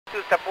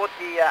to support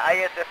the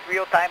ISS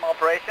real-time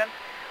operation.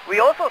 We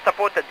also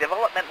support the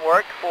development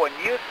work for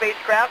new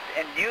spacecraft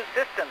and new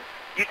systems,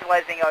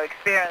 utilizing our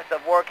experience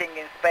of working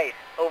in space.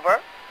 Over.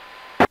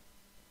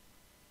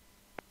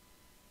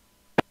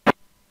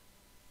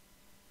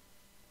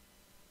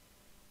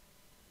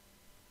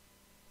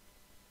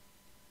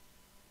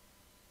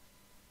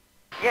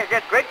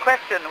 Yeah, great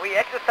question. We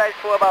exercise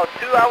for about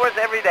 2 hours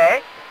every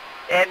day,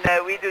 and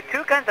we do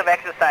two kinds of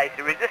exercise,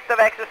 resistive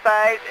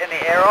exercise and the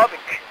aerobic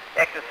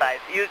exercise,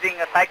 using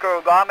a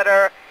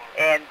cycloergometer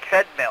and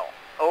treadmill.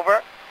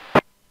 Over.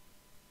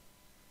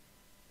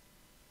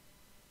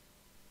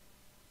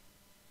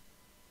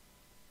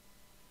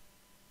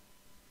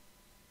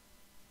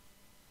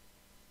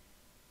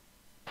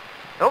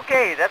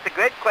 Okay, that's a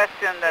great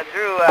question,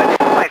 Drew. This is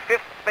my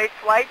 5th space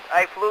flight.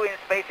 I flew in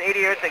space 80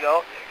 years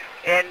ago,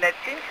 and it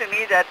seems to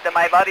me that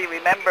my body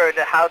remembered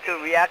how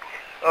to react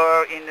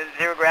in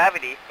zero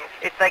gravity.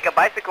 It's like a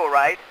bicycle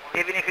ride.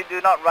 Even if you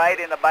do not ride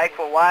in a bike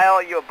for a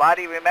while, your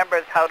body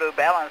remembers how to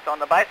balance on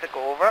the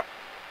bicycle. Over.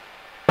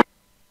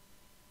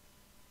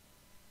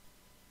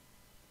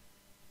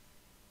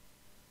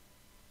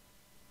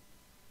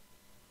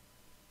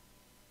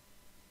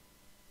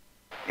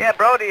 Yeah,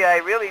 Brody, I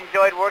really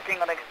enjoyed working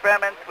on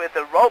experiments with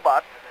the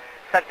robots,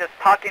 such as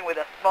talking with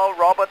a small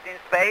robot in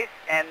space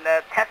and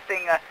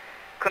testing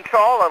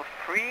control of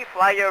free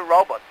flyer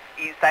robots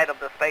inside of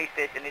the space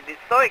station. It is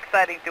so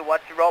exciting to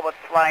watch robots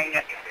flying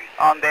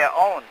on their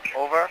own.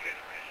 Over.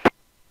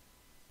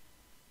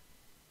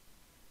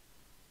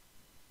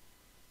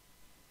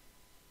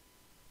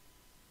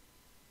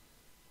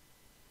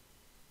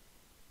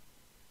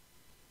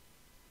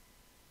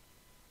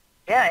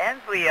 Yeah,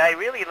 Hensley, I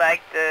really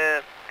liked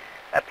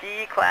a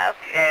PE class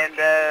and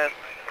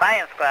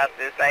science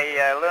classes.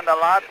 I learned a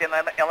lot in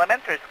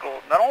elementary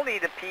school. Not only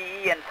the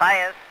PE and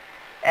science,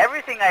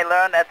 everything I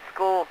learned at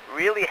school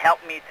really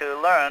helped me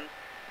to learn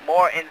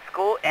more in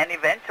school and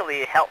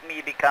eventually helped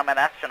me become an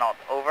astronaut.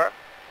 Over.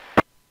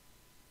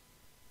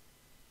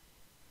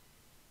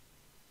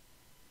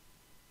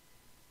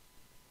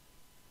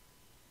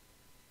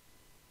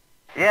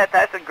 Yeah,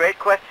 that's a great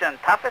question.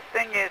 Toughest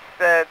thing is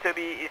to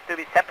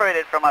be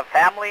separated from a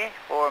family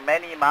for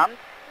many months.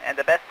 And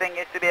the best thing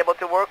is to be able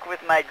to work with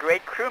my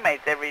great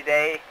crewmates every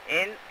day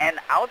in and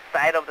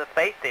outside of the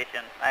space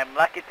station. I'm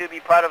lucky to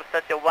be part of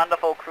such a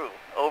wonderful crew.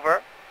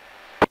 Over.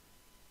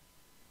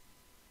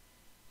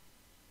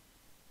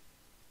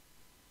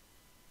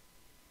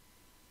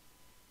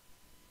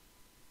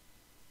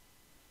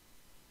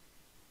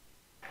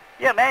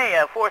 Yeah,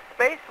 May, for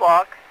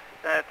spacewalks,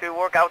 to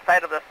work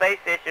outside of the space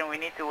station, we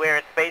need to wear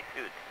a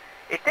spacesuit.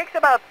 It takes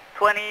about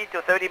 20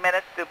 to 30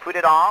 minutes to put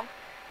it on,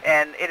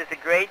 and it is a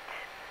great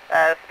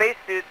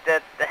spacesuit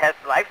that has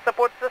life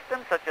support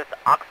systems such as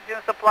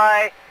oxygen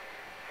supply,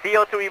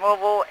 CO2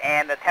 removal,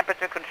 and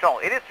temperature control.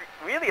 It is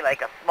really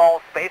like a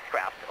small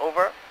spacecraft.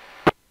 Over.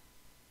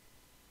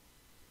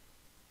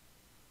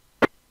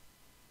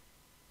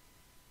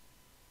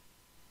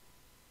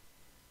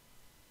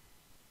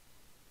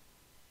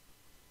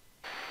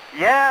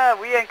 Yeah,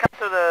 we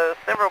encountered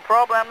several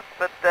problems,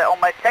 but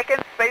on my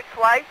second space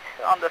flight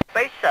on the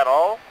space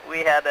shuttle, we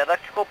had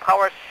electrical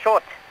power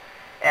short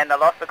and I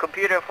lost the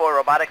computer for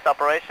robotics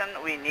operation.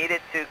 We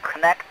needed to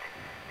connect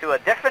to a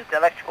different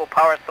electrical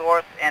power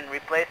source and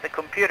replace the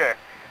computer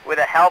with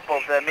the help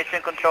of the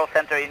Mission Control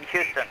Center in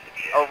Houston.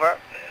 Over.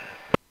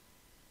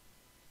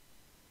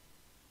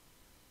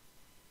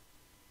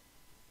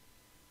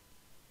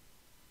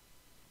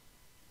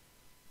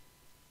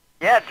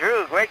 Yeah,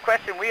 Drew, great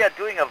question. We are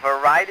doing a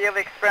variety of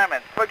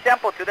experiments. For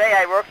example, today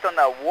I worked on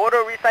a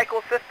water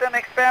recycle system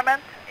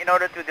experiment in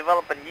order to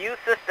develop a new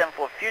system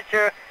for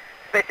future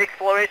space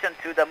exploration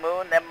to the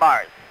moon and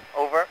Mars.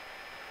 Over.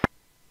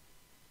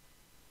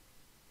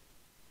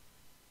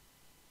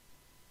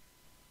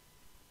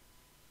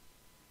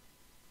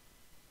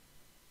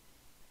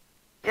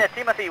 Yeah,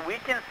 Timothy, we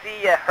can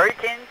see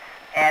hurricanes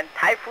and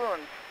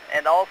typhoons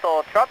and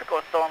also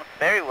tropical storms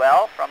very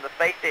well from the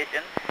space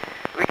station.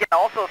 We can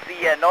also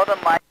see northern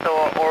lights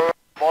or aurora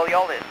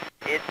borealis.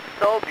 It's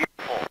so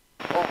beautiful.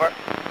 Over.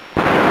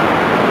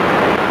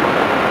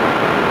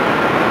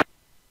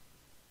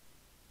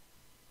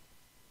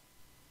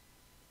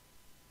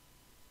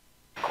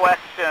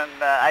 Question.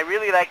 I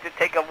really like to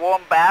take a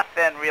warm bath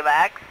and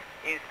relax.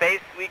 In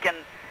space, we can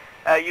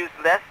use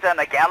less than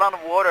a gallon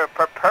of water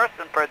per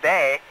person per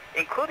day,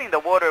 including the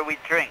water we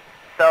drink.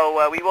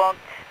 So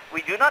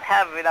we do not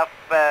have enough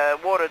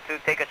water to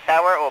take a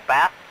shower or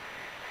bath.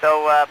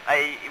 So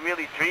I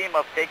really dream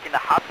of taking a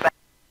hot bath.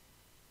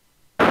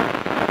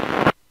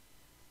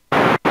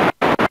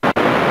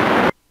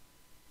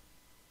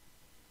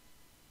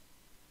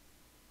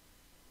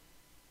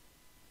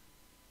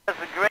 It's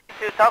great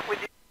to talk with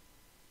you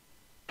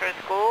in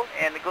school,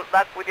 and good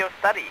luck with your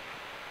study.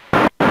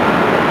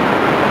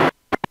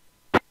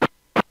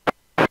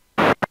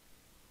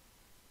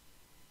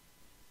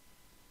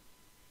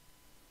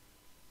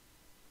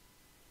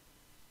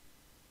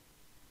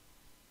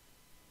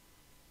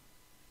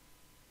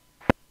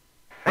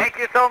 Thank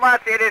you so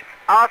much. It is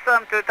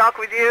awesome to talk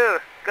with you.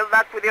 Good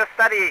luck with your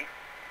study.